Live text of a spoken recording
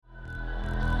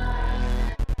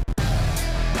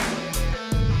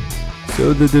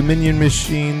So the Dominion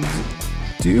machines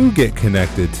do get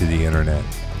connected to the internet.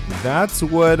 That's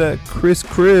what Chris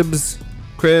Cribbs,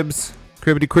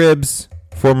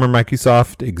 former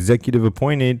Microsoft executive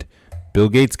appointed Bill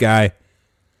Gates guy,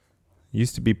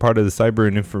 used to be part of the Cyber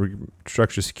and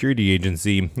Infrastructure Security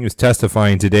Agency. He was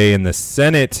testifying today in the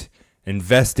Senate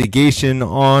investigation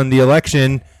on the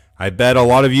election. I bet a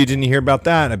lot of you didn't hear about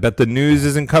that. I bet the news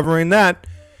isn't covering that.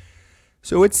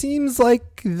 So it seems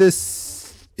like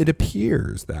it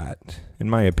appears that, in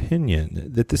my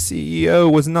opinion, that the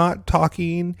CEO was not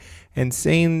talking and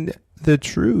saying the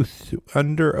truth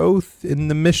under oath in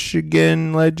the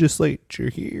Michigan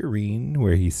legislature hearing,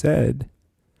 where he said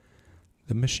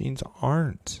the machines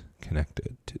aren't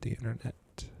connected to the internet.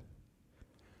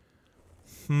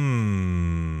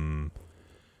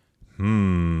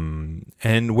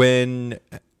 And when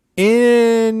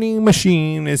any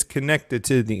machine is connected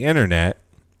to the internet,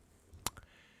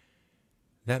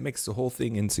 that makes the whole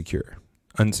thing unsecure.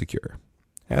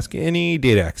 Ask any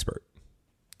data expert.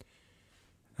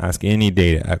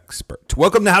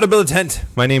 Welcome to How to Build a Tent.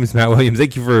 My name is Matt Williams.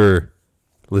 Thank you for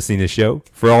listening to the show.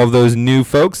 For all of those new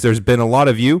folks, there's been a lot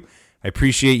of you. I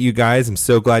appreciate you guys. I'm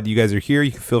so glad you guys are here.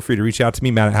 You can feel free to reach out to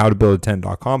me, Matt at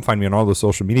howtobuildatent.com. Find me on all those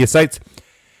social media sites.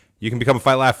 You can become a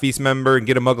Fight Laugh Feast member and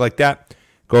get a mug like that.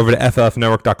 Go over to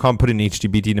ffnetwork.com, put in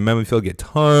HtBT in the memo field, get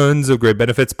tons of great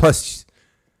benefits. Plus,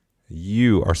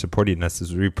 you are supporting us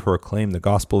as we proclaim the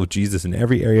gospel of Jesus in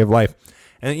every area of life.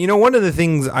 And, you know, one of the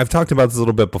things, I've talked about this a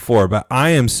little bit before, but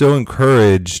I am so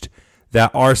encouraged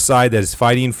that our side that is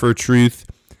fighting for truth,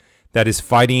 that is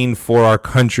fighting for our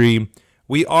country,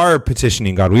 we are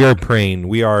petitioning God. We are praying.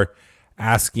 We are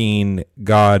asking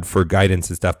God for guidance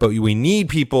and stuff. But we need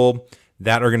people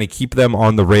that are going to keep them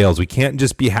on the rails. We can't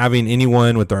just be having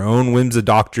anyone with their own whims of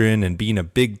doctrine and being a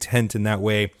big tent in that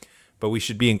way. But we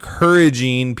should be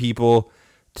encouraging people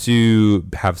to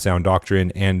have sound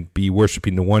doctrine and be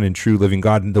worshiping the one and true living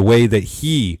God in the way that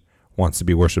he wants to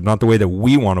be worshiped, not the way that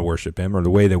we want to worship him or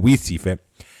the way that we see fit.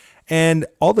 And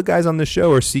all the guys on the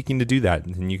show are seeking to do that.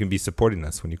 And you can be supporting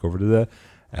us when you go over to the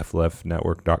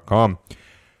ffnetwork.com.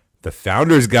 The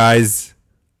Founders guys,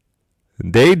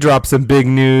 they dropped some big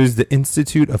news. The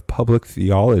Institute of Public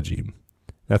Theology.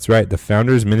 That's right. The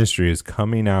Founders Ministry is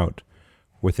coming out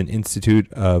with an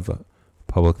Institute of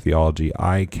Public Theology.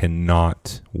 I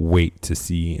cannot wait to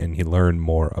see and learn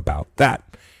more about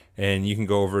that. And you can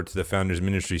go over to the Founders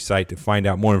Ministry site to find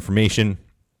out more information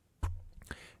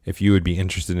if you would be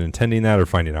interested in attending that or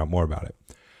finding out more about it.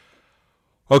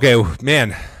 Okay,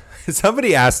 man,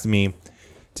 somebody asked me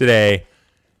today,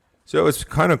 so it's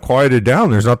kind of quieted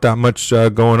down. There's not that much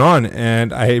going on.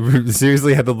 And I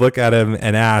seriously had to look at him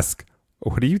and ask,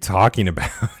 what are you talking about?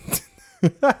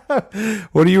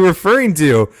 What are you referring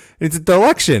to? It's the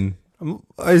election.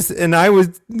 And I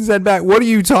said back, what are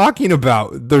you talking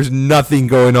about? There's nothing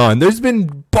going on. There's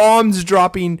been bombs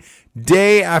dropping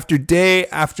day after day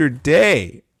after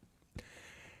day.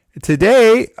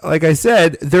 Today, like I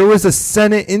said, there was a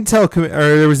Senate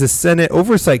Senate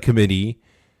Oversight Committee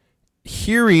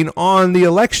hearing on the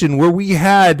election where we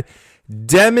had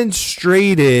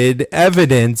demonstrated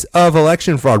evidence of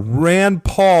election fraud. Rand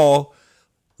Paul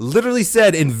literally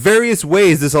said in various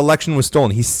ways this election was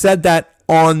stolen. He said that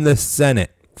on the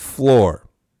Senate floor,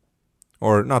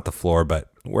 or not the floor, but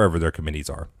wherever their committees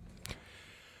are.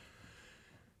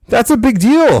 That's a big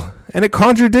deal, and it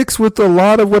contradicts with a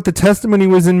lot of what the testimony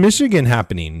was in Michigan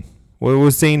happening, what it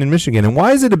was saying in Michigan. And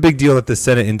why is it a big deal that the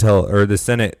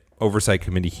Senate Oversight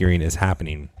Committee hearing is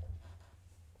happening?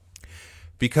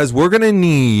 Because we're going to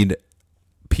need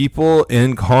people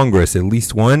in Congress, at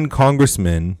least one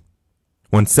congressman,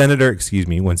 one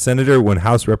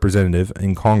House representative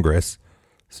in Congress,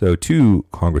 so two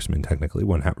congressmen technically,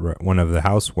 one of the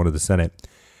House, one of the Senate,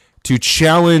 to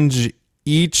challenge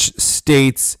each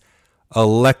state's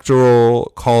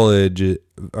electoral college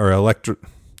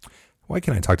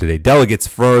delegates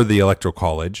for the electoral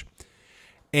college.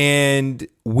 And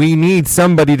we need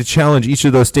somebody to challenge each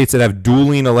of those states that have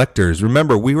dueling electors.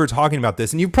 Remember, we were talking about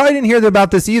this, and you probably didn't hear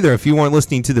about this either if you weren't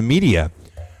listening to the media.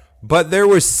 But there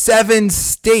were 7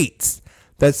 states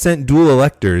that sent dual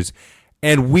electors,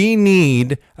 and we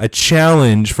need a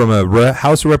challenge from a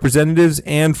House of Representatives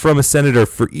and from a senator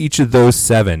for each of those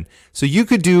 7. So you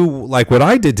could do like what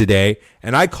I did today,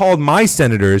 and I called my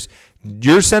senators.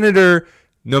 Your senator,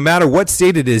 no matter what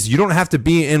state it is, you don't have to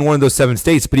be in one of those 7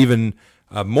 states, but even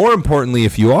more importantly,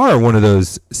 if you are one of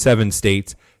those 7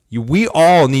 states, we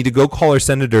all need to go call our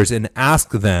senators and ask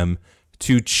them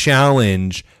to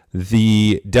challenge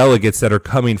the delegates that are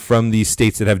coming from these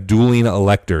states that have dueling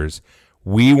electors.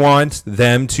 We want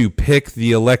them to pick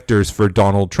the electors for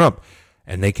Donald Trump.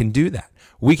 And they can do that.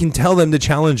 We can tell them to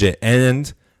challenge it,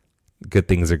 and good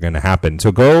things are going to happen.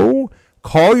 So go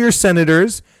call your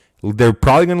senators. They're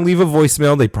probably going to leave a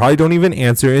voicemail. They probably don't even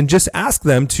answer, and just ask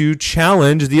them to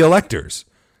challenge the electors.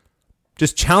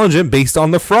 Just challenge them based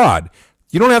on the fraud.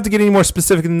 You don't have to get any more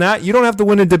specific than that. You don't have to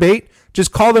win a debate.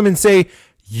 Just call them and say,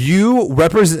 you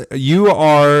represent, you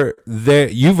are there,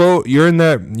 you vote, you're in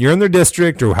their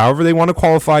district, or however they want to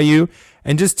qualify you,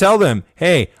 and just tell them,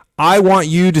 hey, I want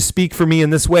you to speak for me in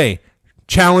this way.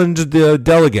 Challenge the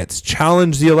delegates,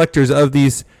 challenge the electors of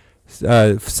these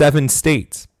 7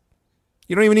 states.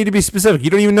 You don't even need to be specific. You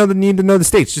don't even need to know the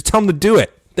states. Just tell them to do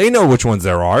it. They know which ones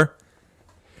there are.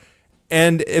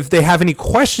 And if they have any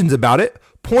questions about it,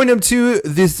 point them to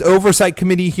this oversight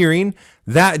committee hearing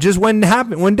that just went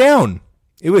down.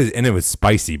 It was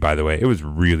spicy, by the way. It was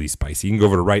really spicy. You can go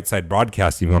over to Right Side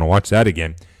Broadcast if you want to watch that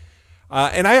again.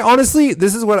 And I honestly,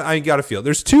 this is what I got to feel.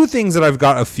 There's 2 things that I've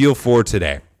got a feel for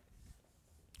today.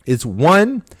 It's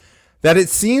one, that it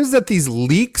seems that these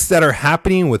leaks that are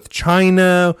happening with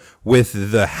China,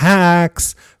 with the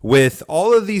hacks, with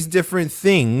all of these different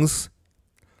things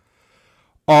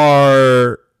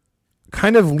are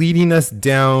kind of leading us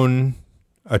down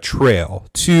a trail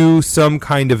to some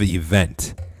kind of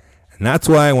event. And that's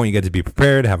why I want you guys to be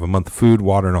prepared, have a month of food,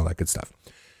 water, and all that good stuff.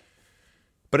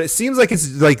 But it seems like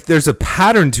it's like there's a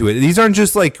pattern to it. These aren't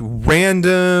just like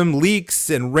random leaks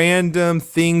and random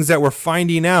things that we're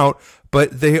finding out,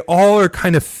 but they all are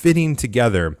kind of fitting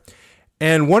together.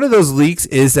 And one of those leaks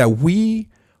is that we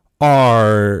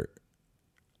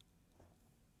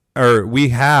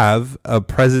have a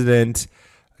president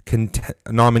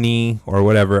nominee or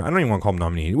whatever. I don't even want to call him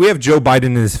nominee. We have Joe Biden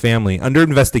and his family under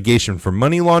investigation for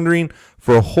money laundering,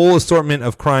 for a whole assortment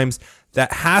of crimes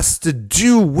that has to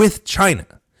do with China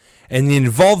and the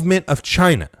involvement of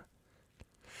China.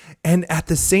 And at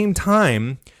the same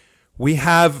time, we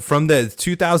have from the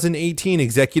 2018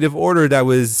 executive order that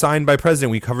was signed by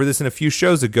President, we covered this in a few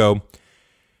shows ago,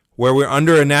 where we're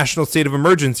under a national state of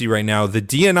emergency right now. The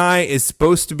DNI is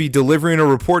supposed to be delivering a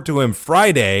report to him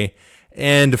Friday,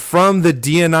 and from the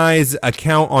DNI's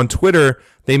account on Twitter,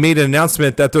 they made an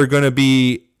announcement that they're going to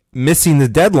be missing the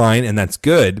deadline, and that's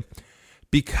good,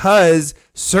 because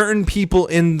certain people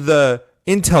in the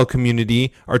intel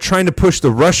community are trying to push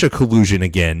the Russia collusion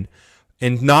again,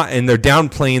 and they're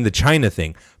downplaying the China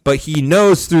thing. But he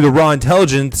knows through the raw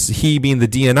intelligence, he being the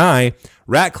DNI,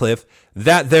 Ratcliffe,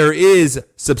 that there is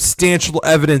substantial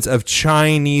evidence of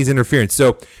Chinese interference.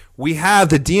 So we have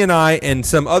the DNI and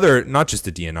some other, not just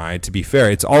the DNI, to be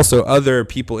fair, it's also other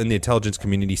people in the intelligence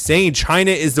community saying China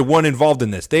is the one involved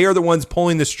in this. They are the ones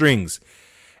pulling the strings.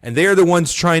 And they are the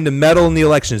ones trying to meddle in the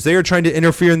elections. They are trying to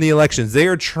interfere in the elections. They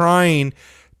are trying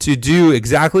to do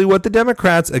exactly what the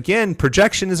Democrats, again,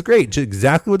 projection is great,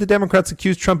 exactly what the Democrats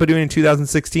accused Trump of doing in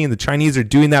 2016. The Chinese are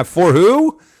doing that for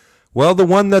who? Well, the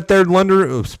one that they're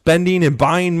spending and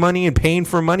buying money and paying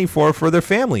for money for their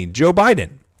family, Joe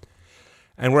Biden.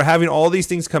 And we're having all these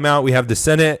things come out. We have the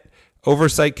Senate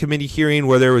Oversight Committee hearing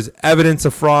where there was evidence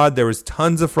of fraud. There was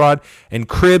tons of fraud. And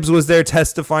Cribbs was there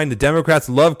testifying. The Democrats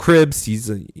love Cribbs.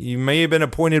 He may have been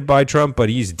appointed by Trump, but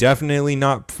he's definitely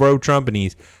not pro-Trump, and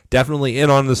he's definitely in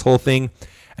on this whole thing.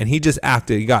 And he just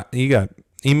acted.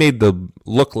 He made the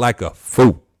look like a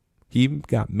fool. He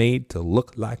got made to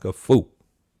look like a fool.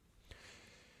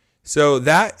 So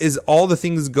that is all the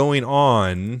things going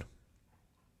on,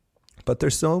 but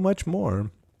there's so much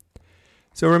more.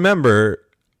 So remember,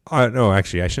 no,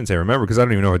 actually, I shouldn't say remember, because I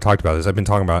don't even know if I talked about this. I've been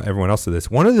talking about everyone else to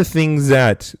this. One of the things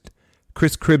that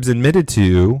Chris Cribbs admitted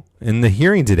to in the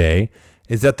hearing today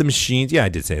is that the machines, I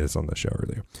did say this on the show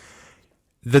earlier,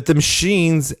 that the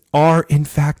machines are in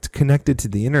fact connected to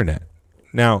the internet.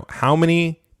 Now, how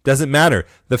many doesn't matter.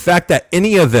 The fact that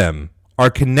any of them are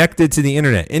connected to the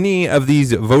internet, any of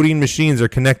these voting machines are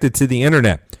connected to the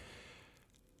internet,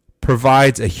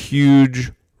 provides a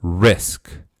huge risk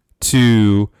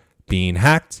to being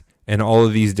hacked and all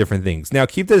of these different things. Now,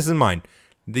 keep this in mind.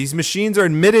 These machines are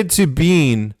admitted to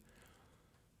being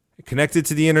connected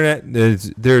to the internet.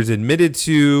 There's admitted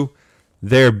to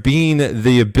there being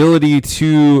the ability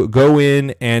to go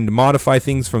in and modify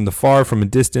things from a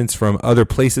distance, from other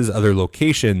places, other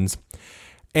locations.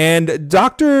 And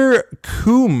Dr.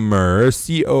 Coomer,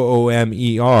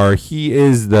 Coomer, he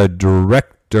is the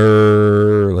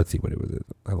director. Let's see what it was.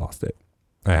 I lost it.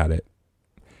 I had it.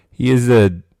 He is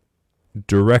the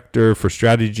director for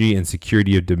strategy and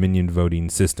security of Dominion voting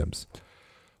systems,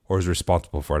 or is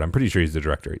responsible for it. I'm pretty sure he's the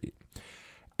director.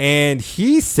 And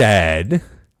he said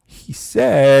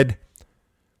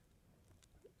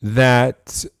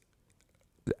that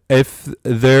if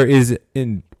there is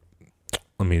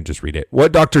let me just read it.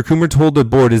 What Dr. Coomer told the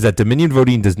board is that Dominion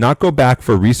Voting does not go back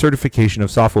for recertification of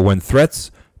software when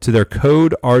threats to their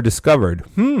code are discovered.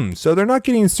 So they're not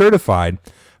getting certified.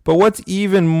 But what's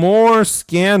even more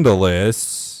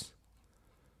scandalous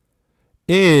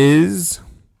is,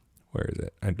 where is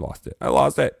it? I lost it.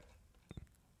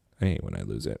 I hate when I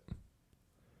lose it.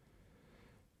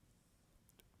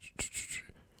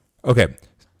 Okay.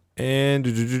 And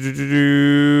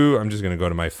I'm just going to go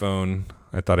to my phone.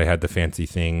 I thought I had the fancy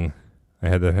thing. I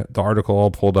had the article all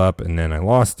pulled up, and then I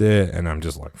lost it, and I'm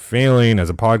just like failing as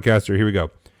a podcaster. Here we go.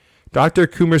 Dr.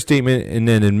 Coomer's statement in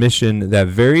an admission that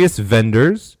various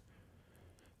vendors,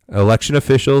 election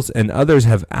officials, and others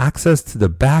have access to the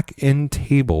back-end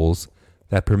tables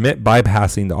that permit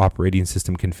bypassing the operating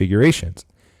system configurations.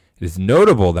 It is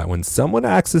notable that when someone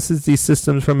accesses these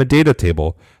systems from a data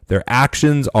table, their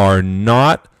actions are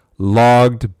not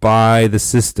logged by the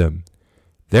system,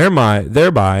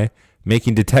 thereby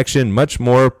making detection much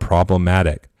more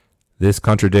problematic. This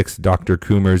contradicts Dr.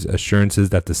 Coomer's assurances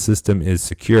that the system is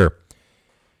secure.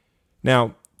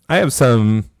 Now, I have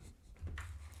some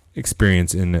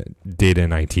experience in data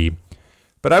and IT,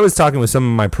 but I was talking with some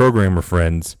of my programmer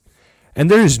friends, and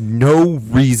there's no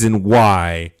reason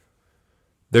why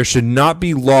there should not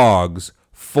be logs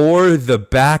for the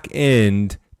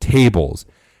back-end tables.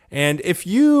 And if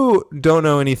you don't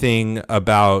know anything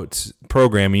about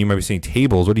programming, you might be saying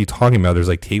tables. What are you talking about? There's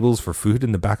like tables for food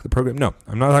in the back of the program. No,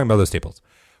 I'm not talking about those tables.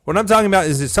 What I'm talking about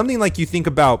is something like you think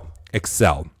about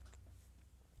Excel.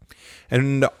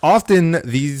 And often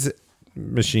these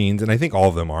machines, and I think all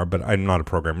of them are, but I'm not a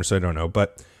programmer, so I don't know.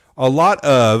 But a lot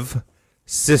of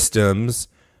systems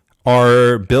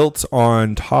are built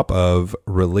on top of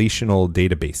relational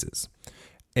databases.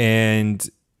 And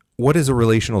what is a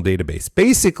relational database?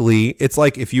 Basically, it's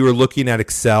like if you were looking at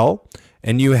Excel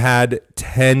and you had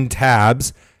 10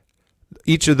 tabs,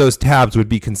 each of those tabs would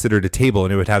be considered a table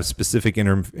and it would have specific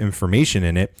information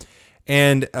in it.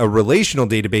 And a relational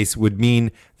database would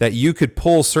mean that you could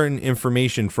pull certain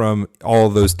information from all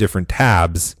of those different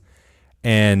tabs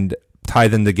and tie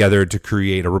them together to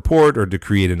create a report or to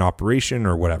create an operation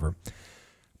or whatever.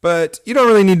 But you don't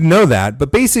really need to know that.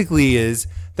 But basically is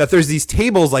that there's these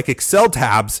tables like Excel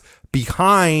tabs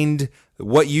behind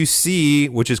what you see,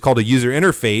 which is called a user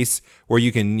interface, where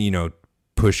you can,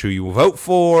 push who you vote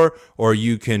for, or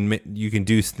you can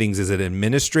do things as an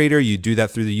administrator. You do that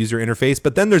through the user interface.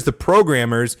 But then there's the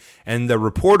programmers and the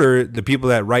reporter, the people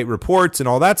that write reports and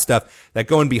all that stuff that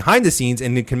go in behind the scenes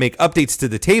and it can make updates to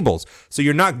the tables. So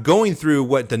you're not going through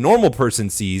what the normal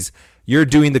person sees. You're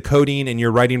doing the coding and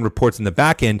you're writing reports in the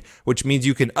back end, which means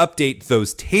you can update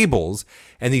those tables.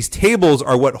 And these tables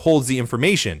are what holds the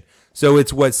information. So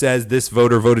it's what says this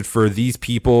voter voted for these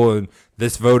people, and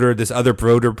this other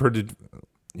voter,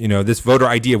 this voter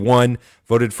ID of 1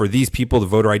 voted for these people, the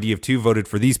voter ID of 2 voted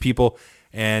for these people.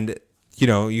 And,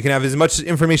 you can have as much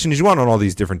information as you want on all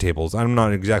these different tables. I'm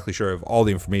not exactly sure of all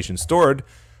the information stored,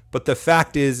 but the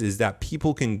fact is that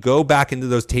people can go back into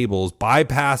those tables,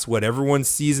 bypass what everyone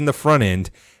sees in the front end,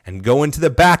 and go into the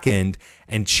back end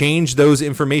and change those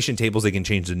information tables. They can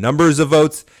change the numbers of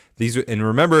votes. And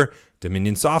remember,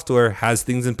 Dominion software has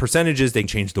things in percentages. They can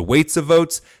change the weights of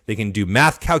votes. They can do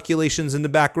math calculations in the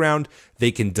background.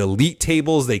 They can delete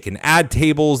tables. They can add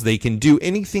tables. They can do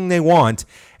anything they want.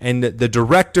 And the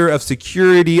director of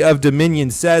security of Dominion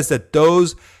says that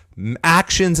those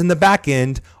actions in the back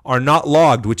end are not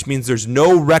logged, which means there's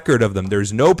no record of them.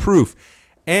 There's no proof.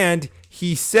 And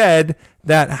he said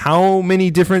that how many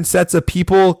different sets of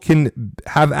people can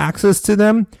have access to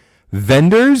them?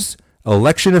 Vendors,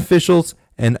 election officials,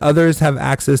 and others have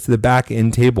access to the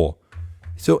back-end table.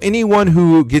 So anyone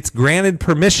who gets granted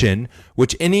permission,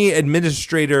 which any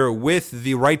administrator with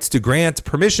the rights to grant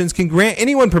permissions can grant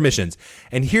anyone permissions.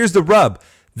 And here's the rub.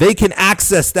 They can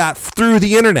access that through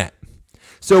the internet.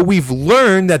 So we've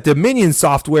learned that Dominion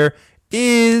software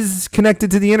is connected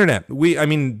to the internet.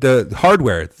 The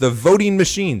hardware, the voting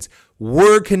machines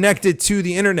were connected to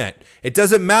the internet. It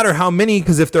doesn't matter how many,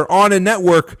 because if they're on a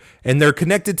network and they're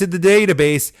connected to the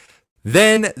database,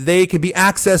 then they can be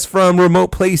accessed from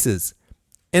remote places.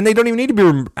 And they don't even need to be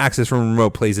accessed from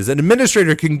remote places. An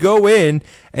administrator can go in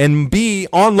and be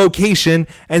on location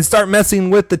and start messing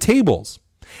with the tables.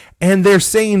 And they're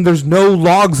saying there's no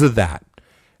logs of that.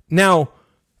 Now,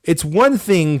 it's one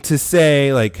thing to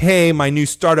say like, hey, my new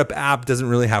startup app doesn't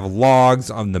really have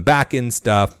logs on the back end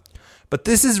stuff. But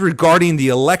this is regarding the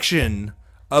election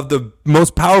of the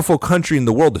most powerful country in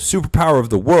the world, the superpower of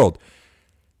the world.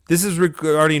 This is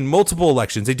regarding multiple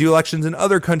elections. They do elections in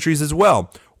other countries as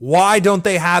well. Why don't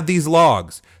they have these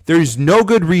logs? There's no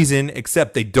good reason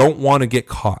except they don't want to get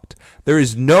caught. There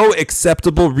is no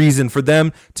acceptable reason for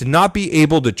them to not be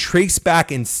able to trace back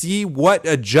and see what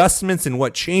adjustments and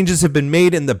what changes have been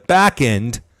made in the back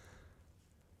end.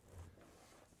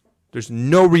 There's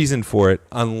no reason for it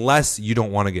unless you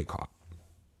don't want to get caught.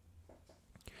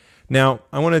 Now,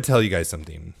 I want to tell you guys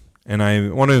something, and I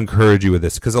want to encourage you with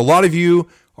this because a lot of you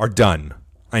are done.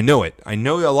 I know it. I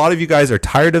know a lot of you guys are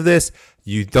tired of this.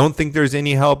 You don't think there's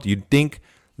any help. You think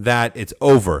that it's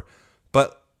over.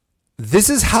 But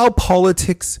this is how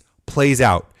politics plays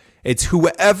out. It's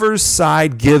whoever's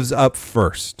side gives up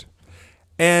first.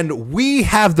 And we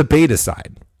have the beta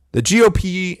side. The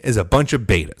GOP is a bunch of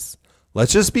betas.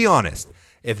 Let's just be honest.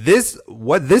 If this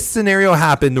scenario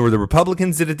happened where the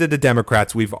Republicans did it to the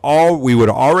Democrats, we would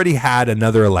have already had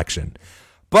another election.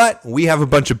 But we have a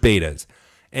bunch of betas.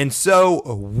 And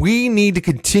so we need to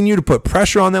continue to put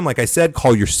pressure on them. Like I said,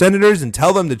 call your senators and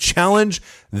tell them to challenge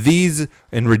these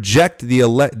and reject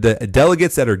the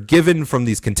delegates that are given from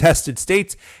these contested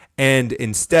states. And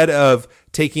instead of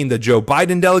taking the Joe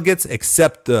Biden delegates,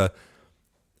 accept the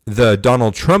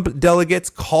Donald Trump delegates.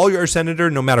 Call your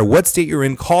senator, no matter what state you're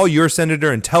in, call your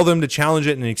senator and tell them to challenge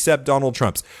it and accept Donald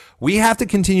Trump's. We have to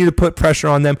continue to put pressure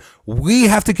on them. We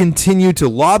have to continue to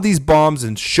lob these bombs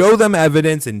and show them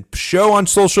evidence and show on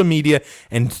social media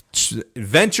and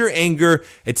vent your anger.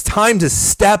 It's time to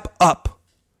step up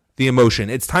the emotion.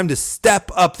 It's time to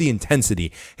step up the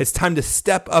intensity. It's time to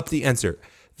step up the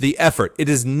effort. It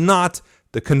is not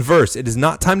the converse. It is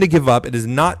not time to give up. It is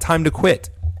not time to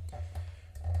quit.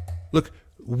 Look,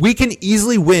 we can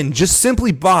easily win just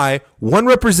simply by one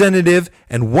representative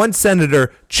and one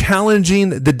senator challenging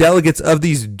the delegates of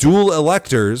these dual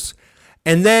electors.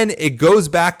 And then it goes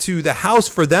back to the House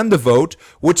for them to vote,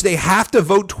 which they have to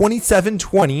vote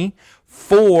 27-20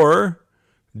 for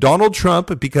Donald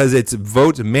Trump because it's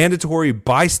vote mandatory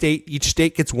by state. Each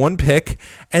state gets one pick.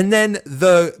 And then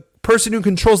the person who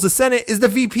controls the Senate is the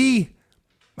VP,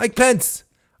 Mike Pence.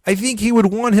 I think he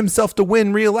would want himself to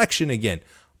win re-election again.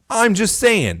 I'm just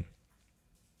saying.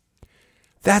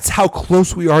 That's how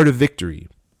close we are to victory.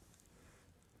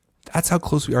 That's how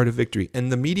close we are to victory.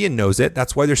 And the media knows it.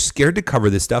 That's why they're scared to cover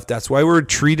this stuff. That's why we're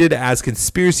treated as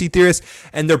conspiracy theorists.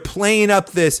 And they're playing up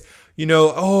this,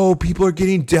 oh, people are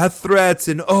getting death threats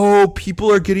and, oh,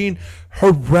 people are getting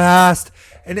harassed.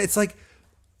 And it's like,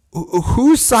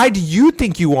 whose side do you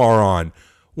think you are on?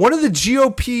 One of the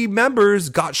GOP members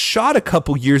got shot a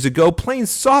couple years ago playing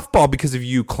softball because of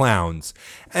you clowns.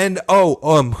 And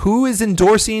who is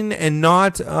endorsing and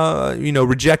not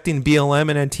rejecting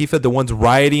BLM and Antifa, the ones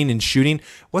rioting and shooting?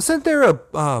 Wasn't there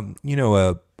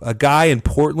a guy in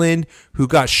Portland who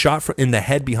got shot in the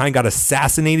head behind, got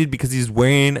assassinated because he's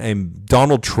wearing a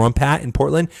Donald Trump hat in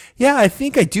Portland? Yeah, I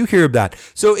think I do hear of that.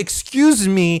 So excuse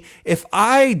me if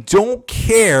I don't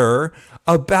care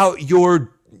about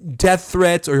your death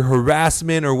threats or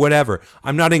harassment or whatever.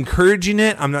 I'm not encouraging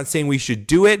it. I'm not saying we should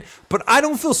do it, but I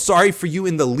don't feel sorry for you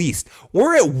in the least.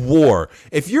 We're at war.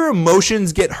 If your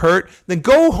emotions get hurt, then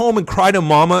go home and cry to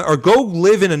mama or go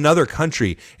live in another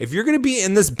country. If you're going to be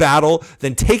in this battle,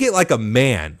 then take it like a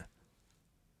man.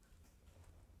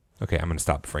 Okay, I'm going to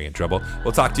stop before I get in trouble.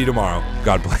 We'll talk to you tomorrow.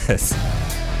 God bless.